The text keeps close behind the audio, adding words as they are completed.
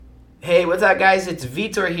Hey, what's up, guys? It's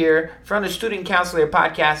Vitor here from the Student Counselor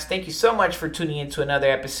Podcast. Thank you so much for tuning into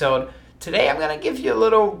another episode. Today, I'm going to give you a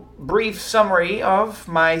little brief summary of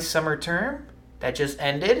my summer term that just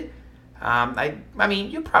ended. I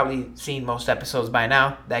mean, you've probably seen most episodes by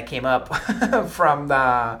now that came up from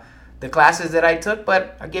the classes that I took,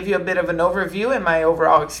 but I'll give you a bit of an overview and my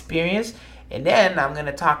overall experience, and then I'm going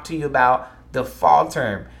to talk to you about the fall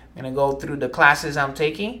term. I'm going to go through the classes I'm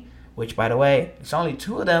taking, which, by the way, it's only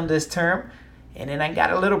 2 of them this term, and then I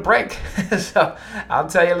got a little break. So I'll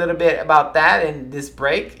tell you a little bit about that in this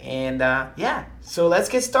break, and so let's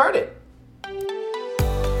get started.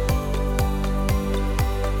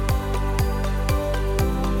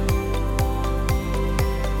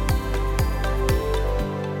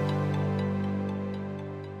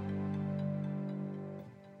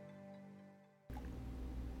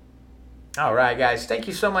 All right, guys. Thank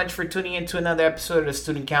you so much for tuning in to another episode of the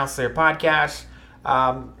Student Counselor Podcast.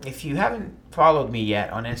 If you haven't followed me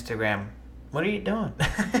yet on Instagram, what are you doing?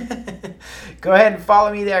 Go ahead and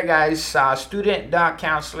follow me there, guys.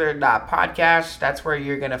 Student.counselor.podcast. That's where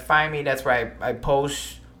you're going to find me. That's where I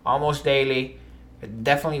post almost daily,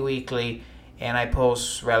 definitely weekly, and I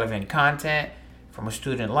post relevant content from a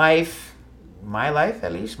student life, my life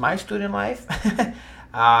at least, my student life,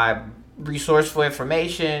 resourceful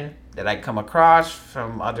information that I come across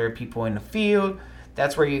from other people in the field.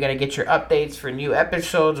 That's where you're going to get your updates for new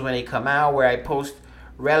episodes when they come out, where I post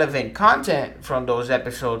relevant content from those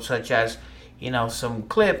episodes, such as, some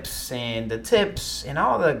clips and the tips and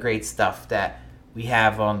all the great stuff that we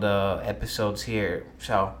have on the episodes here.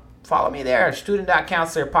 So follow me there,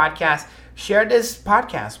 Student.Counselor Podcast. Share this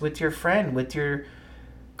podcast with your friend, with your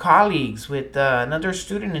colleagues, with another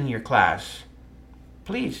student in your class.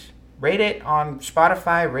 Please. Rate it on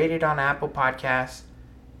Spotify, rate it on Apple Podcasts,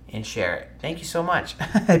 and share it. Thank you so much.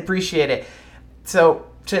 I appreciate it. So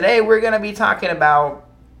today we're going to be talking about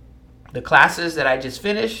the classes that I just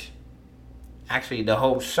finished, actually the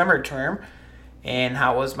whole summer term, and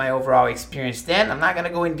how was my overall experience then. I'm not going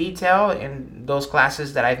to go in detail in those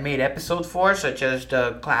classes that I've made episodes for, such as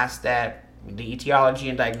the etiology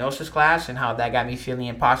and diagnosis class, and how that got me feeling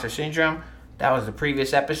imposter syndrome. That was the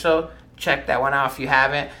previous episode. Check that one out if you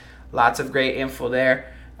haven't. Lots of great info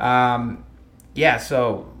there.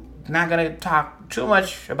 So not going to talk too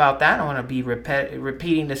much about that. I don't want to be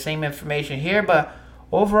repeating the same information here, but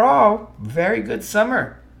overall, very good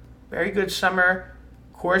summer. Very good summer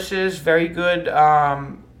courses, very good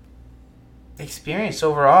experience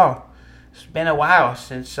overall. It's been a while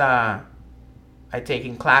since I've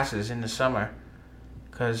taken classes in the summer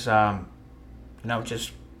because,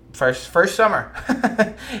 just first summer.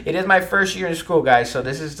 It is my first year in school, guys, so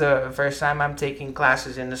this is the first time I'm taking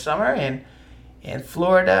classes in the summer, and in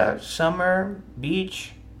Florida, summer,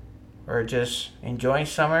 beach, or just enjoying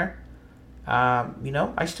summer.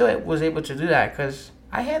 I still was able to do that because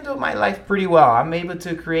I handled my life pretty well. I'm able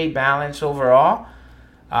to create balance overall.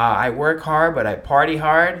 I work hard, but I party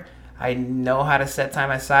hard. I know how to set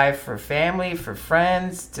time aside for family, for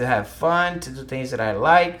friends, to have fun, to do things that I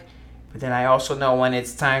like. But then I also know when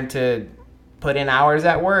it's time to put in hours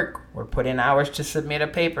at work or put in hours to submit a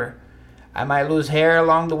paper. I might lose hair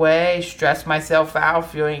along the way, stress myself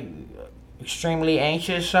out, feeling extremely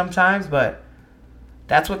anxious sometimes, but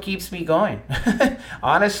that's what keeps me going.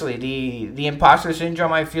 Honestly, the imposter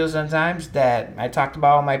syndrome I feel sometimes that I talked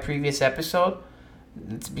about in my previous episode,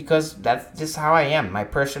 it's because that's just how I am. My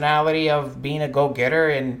personality of being a go-getter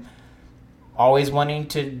and always wanting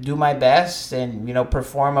to do my best and,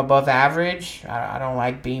 perform above average. I don't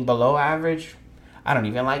like being below average. I don't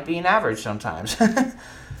even like being average sometimes.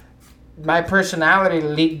 My personality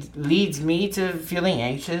leads me to feeling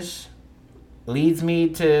anxious, leads me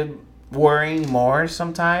to worrying more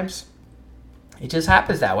sometimes. It just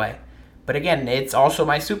happens that way. But again, it's also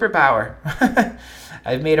my superpower.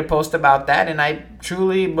 I've made a post about that, and I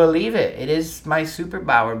truly believe it. It is my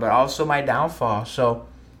superpower, but also my downfall.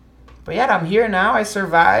 But yeah, I'm here now. I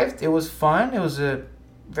survived. It was fun. It was a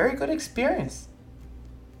very good experience.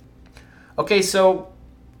 Okay, so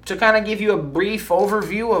to kind of give you a brief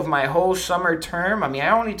overview of my whole summer term, I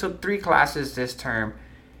only took 3 classes this term.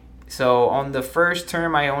 So on the first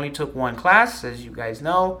term, I only took 1 class, as you guys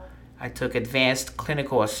know. I took Advanced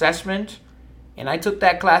Clinical Assessment, and I took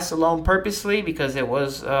that class alone purposely because it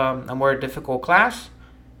was a more difficult class.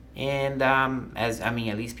 And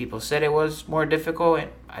at least people said it was more difficult,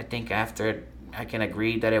 and I think after I can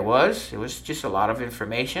agree that it was just a lot of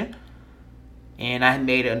information. And I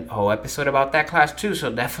made a whole episode about that class too,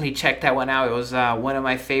 so definitely check that one out. It was one of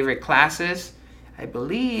my favorite classes. I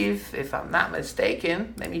believe, if I'm not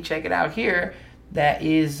mistaken, let me check it out here. That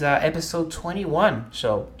is episode 21.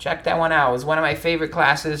 So check that one out. It was one of my favorite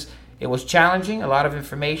classes. It was challenging, a lot of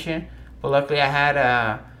information, but luckily I had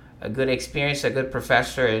a good experience, a good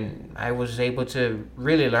professor, and I was able to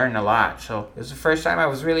really learn a lot. So it was the first time I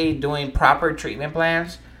was really doing proper treatment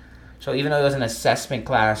plans. So even though it was an assessment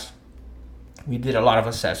class, we did a lot of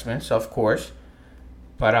assessments, of course,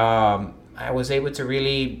 but I was able to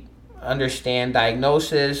really understand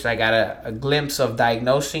diagnosis. I got a glimpse of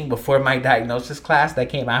diagnosing before my diagnosis class that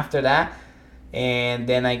came after that, and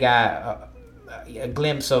then I got a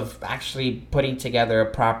glimpse of actually putting together a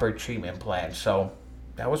proper treatment plan. So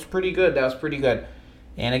that was pretty good.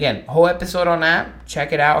 And again, whole episode on that.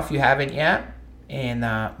 Check it out if you haven't yet. And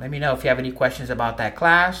let me know if you have any questions about that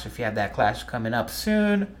class, if you have that class coming up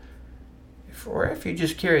soon, or if you're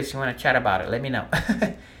just curious, you want to chat about it, let me know.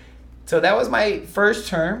 So that was my first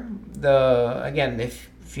term. Again, if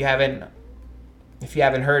you haven't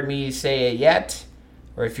heard me say it yet,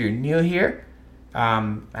 or if you're new here,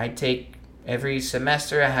 I take every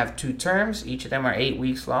semester. I have 2 terms. Each of them are 8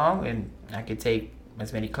 weeks long, and I could take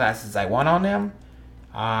as many classes as I want on them.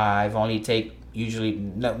 I've only take usually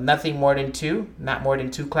nothing more than 2, not more than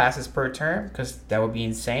 2 classes per term, because that would be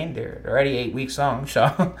insane. They're already 8 weeks long.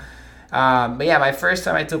 So, but yeah, my first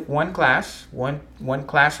time I took one class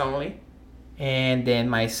only, and then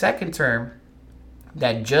my second term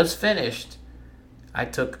that just finished, I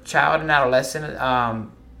took child and adolescent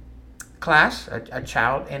class, a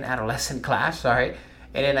child and adolescent class, sorry,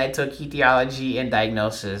 and then I took etiology and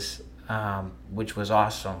diagnosis, which was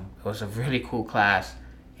awesome. It was a really cool class.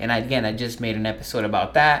 And I just made an episode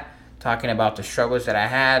about that, talking about the struggles that I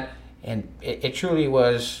had. And it truly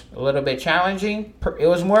was a little bit challenging. It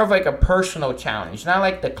was more of like a personal challenge. Not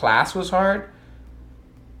like the class was hard.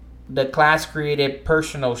 The class created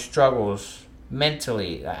personal struggles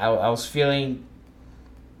mentally. I was feeling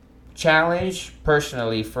challenged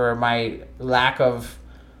personally for my lack of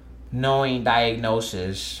knowing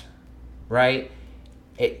diagnosis, right?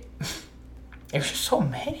 There's just so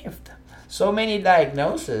many of them. So many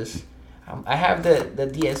diagnoses. I have the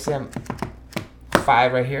DSM-5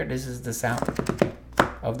 right here. This is the sound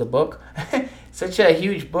of the book. Such a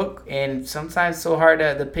huge book, and sometimes so hard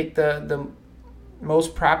to pick the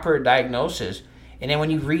most proper diagnosis. And then when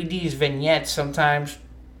you read these vignettes, sometimes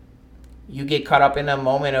you get caught up in a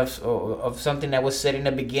moment of something that was said in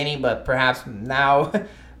the beginning, but perhaps now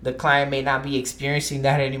the client may not be experiencing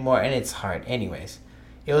that anymore, and it's hard. Anyways.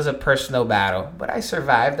 It was a personal battle, but I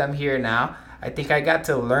survived. I'm here now. I think I got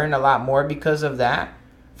to learn a lot more because of that.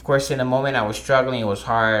 Of course, in the moment I was struggling, it was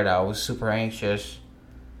hard. I was super anxious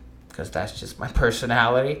because that's just my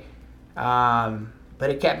personality. But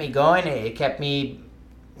it kept me going. It kept me,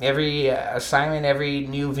 every assignment, every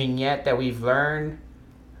new vignette that we've learned,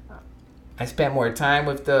 I spent more time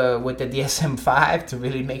with the DSM-5 to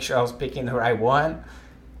really make sure I was picking the right one.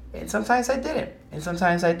 And sometimes I didn't, and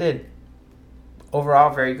sometimes I did.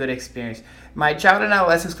 Overall, very good experience. My child and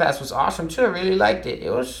adolescence class was awesome too. I really liked it. It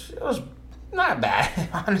was not bad.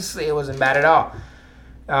 Honestly, it wasn't bad at all.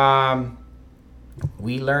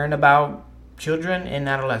 We learned about children and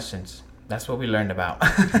adolescents. That's what we learned about.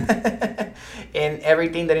 And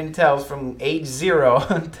everything that entails from age 0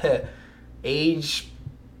 to age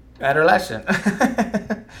adolescent.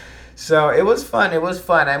 So it was fun.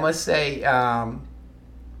 I must say,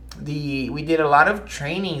 we did a lot of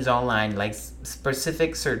trainings online, like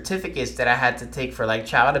specific certificates that I had to take for like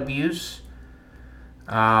child abuse,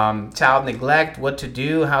 child neglect, what to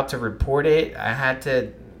do, how to report it.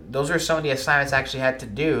 Those are some of the assignments I actually had to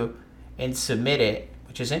do and submit it,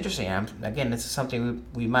 which is interesting. Again, this is something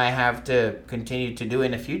we might have to continue to do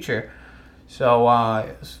in the future. So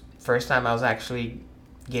it was first time I was actually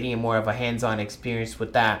getting more of a hands-on experience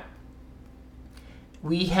with that.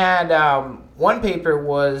 We had one paper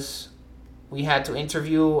was we had to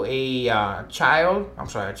interview a child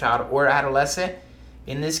or adolescent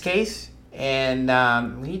in this case, and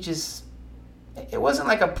it wasn't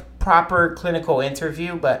like a proper clinical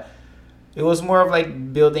interview, but it was more of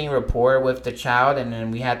like building rapport with the child, and then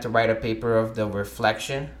we had to write a paper of the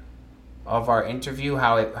reflection of our interview,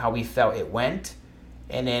 how we felt it went,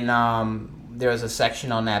 and then there was a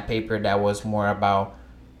section on that paper that was more about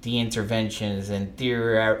the interventions and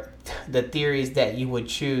the theories that you would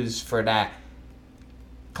choose for that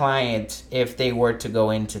client if they were to go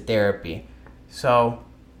into therapy. So,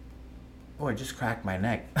 I just cracked my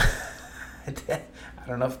neck. I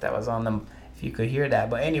don't know if that was on them, if you could hear that,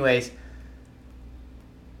 but anyways,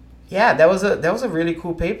 yeah, that was a really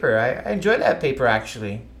cool paper. I enjoyed that paper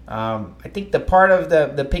actually. I think the part of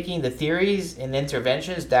the picking the theories and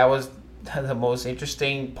interventions, that was the most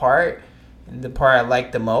interesting part. The part I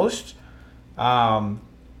liked the most.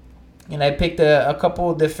 And I picked a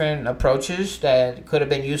couple different approaches that could have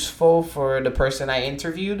been useful for the person I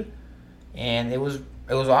interviewed, and it was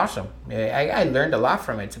awesome. I learned a lot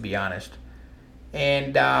from it, to be honest.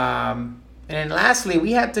 And then lastly,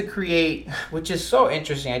 we had to create, which is so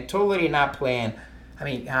interesting. I totally did not plan. I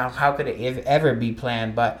mean, how could it ever be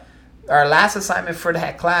planned? But our last assignment for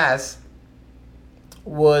that class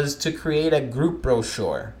was to create a group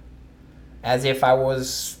brochure, as if I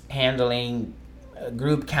was handling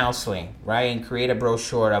group counseling, right? And create a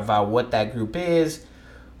brochure about what that group is,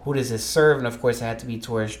 who does it serve, and of course it had to be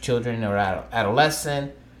towards children or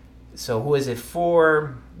adolescent. So who is it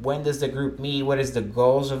for? When does the group meet? What is the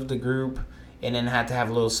goals of the group? And then had to have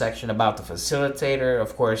a little section about the facilitator,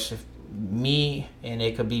 of course, if me, and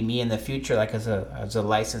it could be me in the future, like as a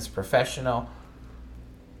licensed professional.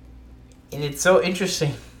 And it's so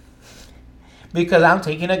interesting because I'm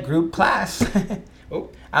taking a group class.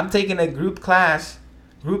 I'm taking a group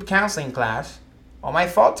counseling class on my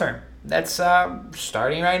fall term. That's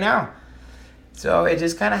starting right now. So it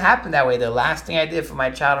just kind of happened that way. The last thing I did for my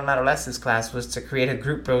child and adolescence class was to create a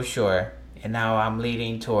group brochure. And now I'm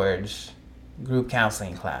leading towards group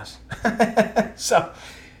counseling class. So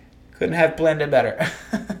couldn't have planned it better.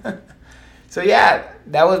 So yeah,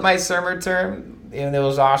 that was my summer term. And it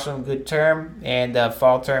was awesome, good term. And the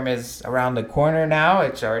fall term is around the corner now.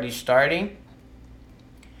 It's already starting.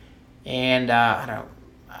 And I'm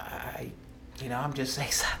just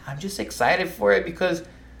excited for it because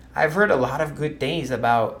I've heard a lot of good things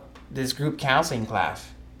about this group counseling class.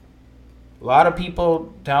 A lot of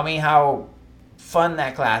people tell me how fun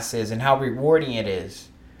that class is and how rewarding it is.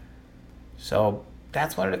 So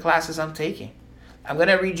that's one of the classes I'm taking. I'm going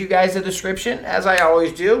to read you guys the description, as I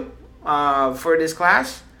always do, for this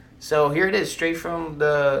class. So here it is, straight from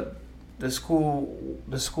the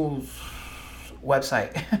school's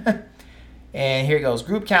website. And here it goes.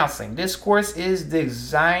 Group counseling. This course is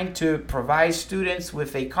designed to provide students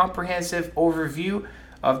with a comprehensive overview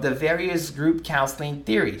of the various group counseling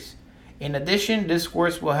theories. In addition, this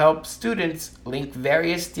course will help students link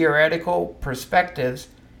various theoretical perspectives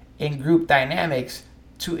in group dynamics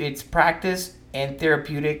to its practice and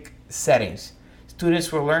therapeutic settings.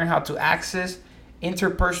 Students will learn how to access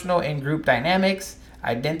interpersonal and group dynamics,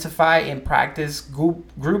 identify and practice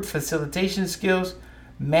group facilitation skills,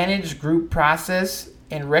 manage group process,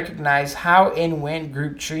 and recognize how and when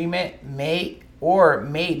group treatment may or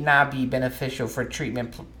may not be beneficial for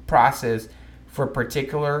treatment process for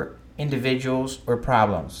particular individuals or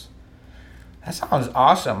problems. That sounds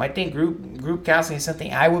awesome. I think group counseling is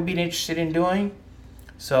something I would be interested in doing.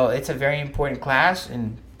 So it's a very important class,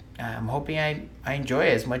 and I'm hoping I enjoy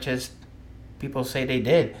it as much as people say they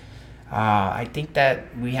did. I think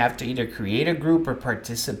that we have to either create a group or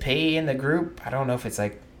participate in the group. I don't know if it's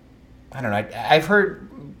like, I don't know. I've heard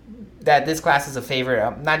that this class is a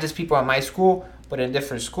favorite, not just people at my school, but in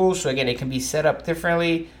different schools. So again, it can be set up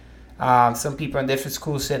differently. Some people in different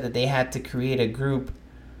schools said that they had to create a group,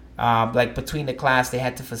 like between the class, they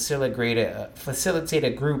had to facilitate a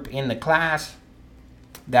group in the class.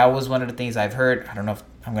 That was one of the things I've heard. I don't know if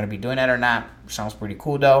I'm going to be doing that or not. Sounds pretty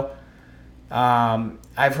cool though.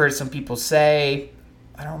 I've heard some people say,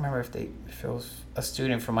 I don't remember if it was a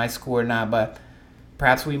student from my school or not, but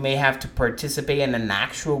perhaps we may have to participate in an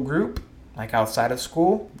actual group, like outside of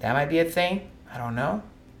school. That might be a thing. I don't know.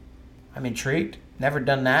 I'm intrigued. Never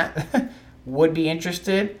done that. Would be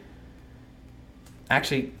interested.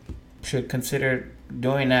 Actually, should consider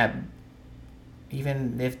doing that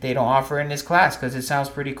even if they don't offer in this class, because it sounds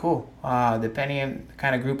pretty cool. Depending on the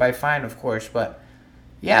kind of group I find, of course. But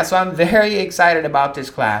yeah, so I'm very excited about this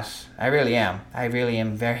class. I really am. I really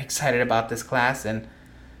am very excited about this class, and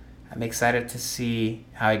I'm excited to see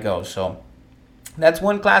how it goes. So that's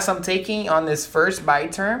one class I'm taking on this first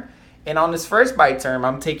bi-term. And on this first bi-term,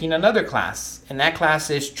 I'm taking another class. And that class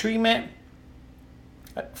is treatment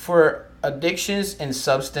for addictions and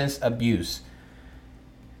substance abuse.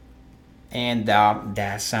 And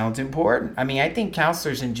that sounds important. I mean, I think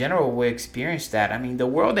counselors in general will experience that. I mean, the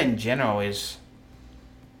world in general is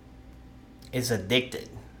addicted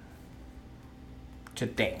to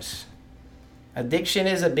things. Addiction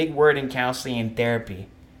is a big word in counseling and therapy.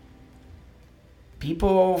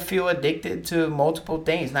 People feel addicted to multiple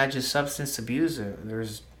things, not just substance abuse.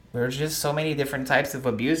 There's just so many different types of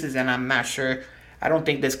abuses, and I'm not sure. I don't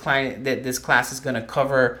think this class is going to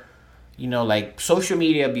cover, like social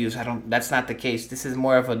media abuse. That's not the case. This is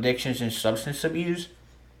more of addictions and substance abuse.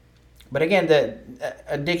 But again, the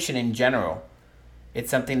addiction in general,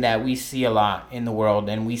 it's something that we see a lot in the world,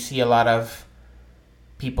 and we see a lot of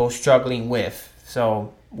people struggling with.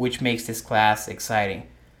 So, which makes this class exciting.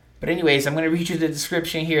 But anyways, I'm going to read you the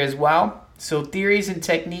description here as well. So, theories and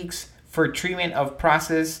techniques for treatment of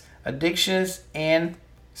process addictions and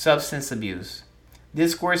substance abuse.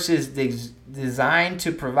 This course is designed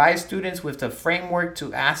to provide students with a framework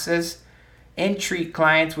to assess and treat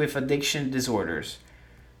clients with addiction disorders.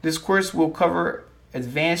 This course will cover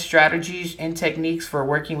advanced strategies and techniques for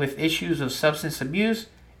working with issues of substance abuse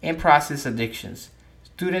and process addictions.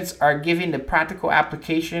 Students are given the practical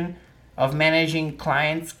application of managing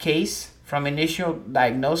clients' case from initial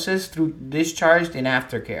diagnosis through discharge and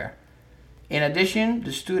aftercare. In addition,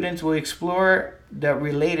 the students will explore the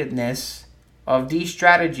relatedness of these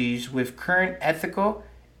strategies with current ethical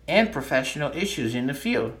and professional issues in the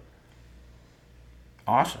field.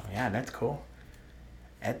 Awesome. Yeah, that's cool.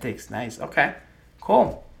 Ethics, nice. Okay,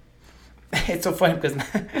 cool. It's so funny because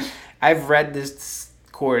I've read this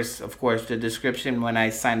course, of course, the description when I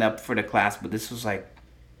signed up for the class, but this was like,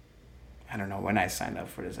 I don't know when I signed up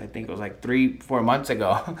for this. I think it was like 3-4 months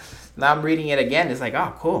ago. Now I'm reading it again. It's like,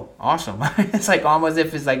 oh, cool, awesome. It's like almost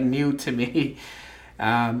if it's like new to me,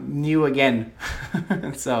 new again.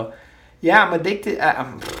 So, yeah, I'm addicted.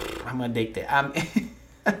 I'm addicted.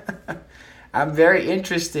 I'm very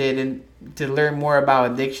interested in to learn more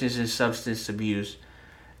about addictions and substance abuse.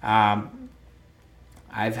 I've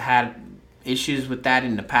had issues with that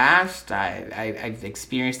in the past. I've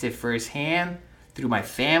experienced it firsthand through my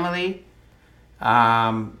family.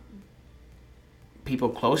 People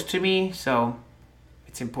close to me, so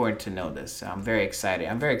it's important to know this. So I'm very excited.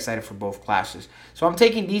 I'm very excited for both classes. So I'm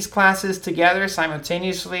taking these classes together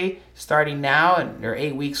simultaneously, starting now, and they're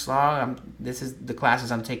 8 weeks long. This is the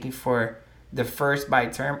classes I'm taking for the first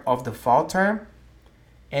bi-term of the fall term,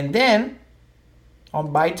 and then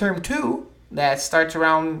on bi-term 2, that starts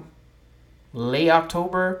around late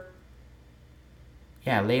October.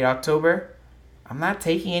 Yeah, late October. I'm not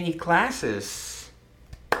taking any classes.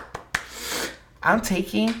 I'm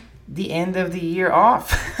taking the end of the year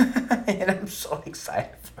off. And I'm so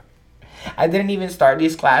excited for it. I didn't even start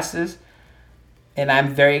these classes, and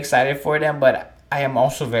I'm very excited for them, but I am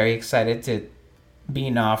also very excited to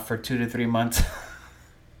being off for 2 to 3 months.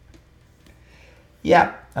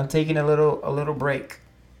 Yeah, I'm taking a little break.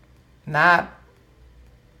 Not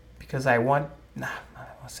because I want,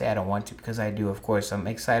 I'll say I don't want to, because I do, of course. I'm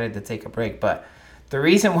excited to take a break, but the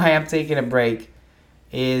reason why I'm taking a break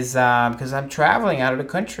is because I'm traveling out of the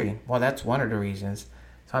country. Well, that's one of the reasons.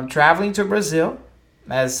 So I'm traveling to Brazil.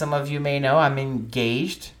 As some of you may know, I'm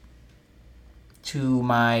engaged to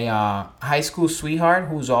my high school sweetheart,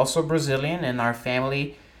 who's also Brazilian, and our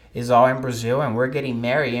family is all in Brazil, and we're getting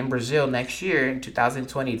married in Brazil next year in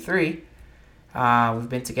 2023. We've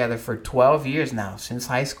been together for 12 years now, since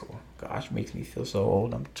high school. Gosh, makes me feel so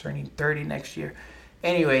old. I'm turning 30 next year.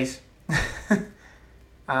 Anyways,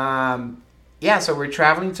 yeah, so we're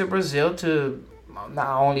traveling to Brazil to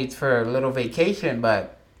not only for a little vacation,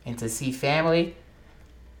 and to see family,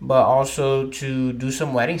 but also to do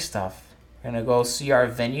some wedding stuff. We're gonna go see our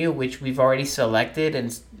venue, which we've already selected,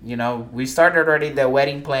 and we started already the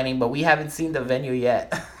wedding planning, but we haven't seen the venue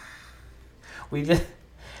yet.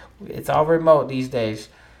 It's all remote these days.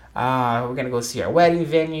 We're gonna go see our wedding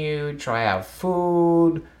venue, try out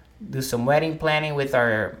food, do some wedding planning with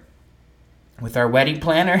our wedding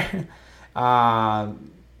planner,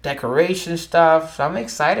 decoration stuff. So I'm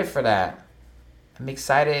excited for that. I'm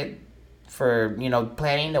excited for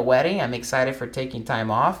planning the wedding. I'm excited for taking time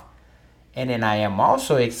off. And then I am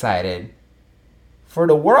also excited for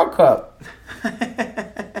the World Cup.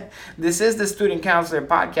 This is the Student Counselor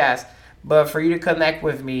Podcast, but for you to connect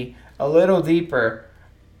with me a little deeper,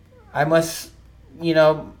 I must,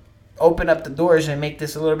 open up the doors and make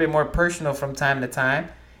this a little bit more personal from time to time.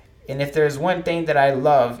 And if there's one thing that I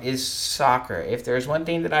love is soccer. If there's one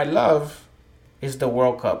thing that I love is the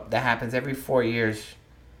World Cup that happens every 4 years.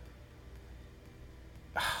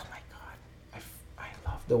 Oh my God. I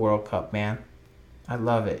love the World Cup, man. I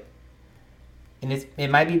love it. And it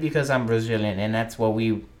might be because I'm Brazilian and that's what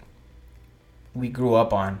we grew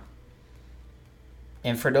up on.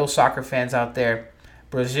 And for those soccer fans out there,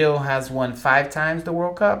 Brazil has won 5 times the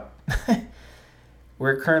World Cup.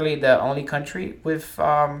 We're currently the only country with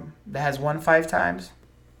that has won 5 times.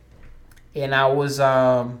 And I was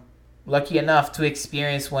lucky enough to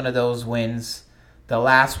experience one of those wins, the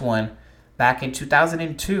last one, back in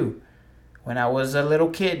 2002 when I was a little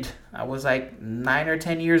kid. I was like 9 or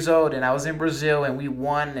 10 years old, and I was in Brazil, and we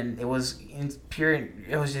won, and it was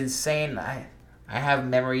insane. I have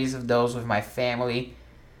memories of those with my family,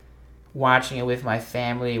 watching it with my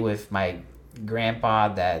family, with my grandpa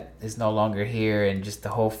that is no longer here, and just the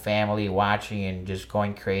whole family watching and just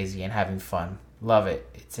going crazy and having fun. Love it.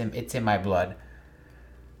 It's in my blood.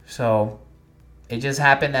 So it just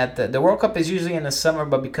happened that the World Cup is usually in the summer,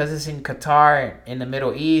 but because it's in Qatar, in the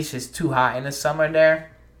Middle East, it's too hot in the summer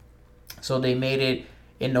there. So they made it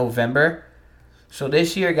in November. So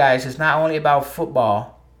this year, guys, it's not only about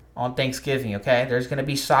football on Thanksgiving, okay? There's going to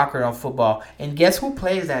be soccer on football. And guess who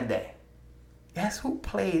plays that day? Guess who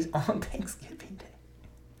plays on Thanksgiving Day?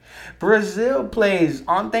 Brazil plays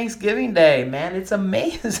on Thanksgiving Day, man. It's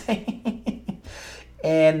amazing.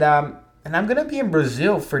 and I'm going to be in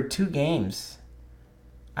Brazil for 2 games.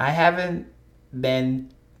 I haven't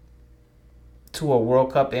been to a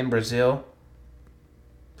World Cup in Brazil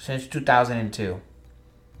since 2002.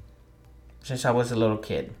 Since I was a little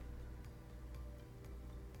kid.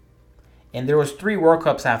 And there was 3 World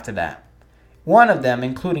Cups after that. One of them,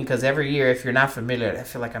 including, because every year, if you're not familiar, I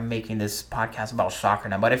feel like I'm making this podcast about soccer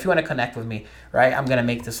now. But if you want to connect with me, right, I'm going to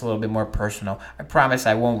make this a little bit more personal. I promise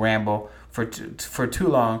I won't ramble for too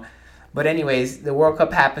long. But anyways, the World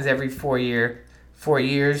Cup happens every 4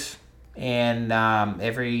 years. And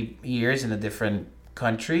every year is in a different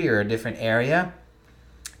country or a different area.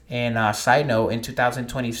 And side note, in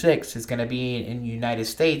 2026, it's going to be in the United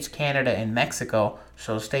States, Canada, and Mexico.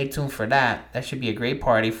 So stay tuned for that. That should be a great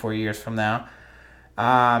party 4 years from now.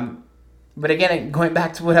 But again, going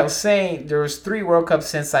back to what I was saying, there was 3 World Cups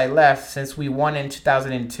since I left. Since we won in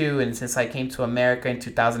 2002 and since I came to America in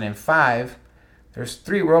 2005, there's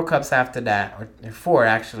 3 World Cups after that. Or 4,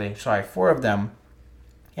 actually. Sorry, 4 of them.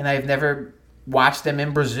 And I've never watched them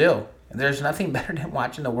in Brazil. There's nothing better than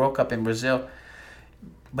watching the World Cup in Brazil.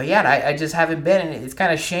 But yeah, I just haven't been, and it's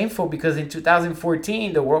kind of shameful because in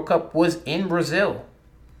 2014, the World Cup was in Brazil.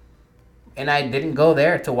 And I didn't go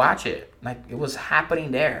there to watch it. Like, it was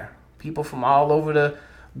happening there. People from all over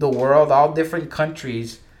the world, all different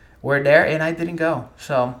countries were there, and I didn't go.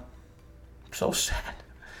 So sad.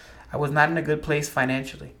 I was not in a good place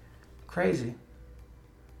financially. Crazy.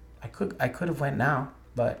 I could have went now,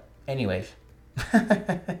 but anyways.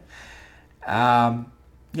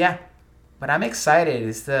 Yeah. But I'm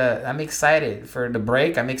excited. I'm excited for the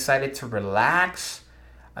break. I'm excited to relax.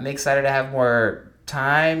 I'm excited to have more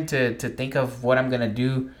time to think of what I'm going to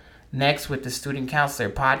do next with the Student Counselor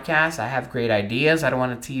podcast. I have great ideas. I don't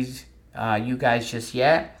want to tease you guys just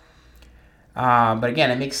yet. But again,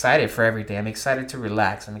 I'm excited for everything. I'm excited to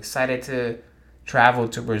relax. I'm excited to travel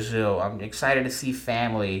to Brazil. I'm excited to see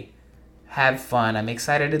family, have fun. I'm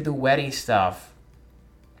excited to do wedding stuff.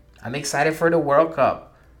 I'm excited for the World Cup.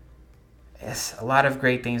 It's a lot of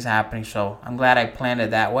great things happening, so I'm glad I planned it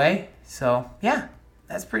that way. So, yeah,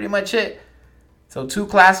 that's pretty much it. So, 2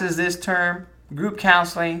 classes this term, group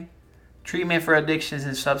counseling, treatment for addictions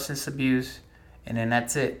and substance abuse, and then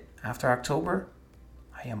that's it. After October,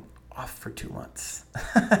 I am off for 2 months.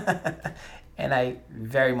 And I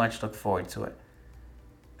very much look forward to it.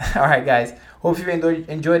 All right, guys. Hope you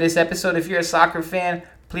enjoyed this episode. If you're a soccer fan,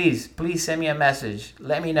 please send me a message.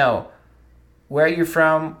 Let me know where you're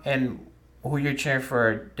from and who you're cheering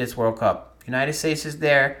for this World Cup. United States is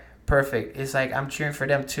there. Perfect. It's like I'm cheering for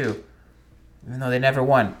them too. Even though they never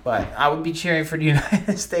won. But I would be cheering for the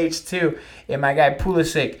United States too. And my guy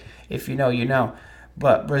Pulisic, if you know, you know.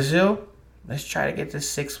 But Brazil, let's try to get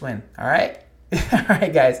this 6th win. All right? All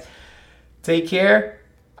right, guys. Take care.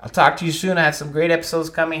 I'll talk to you soon. I have some great episodes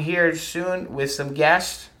coming here soon with some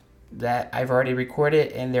guests that I've already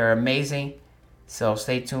recorded. And they're amazing. So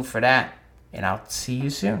stay tuned for that. And I'll see you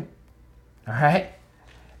soon. All right.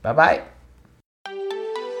 Bye-bye.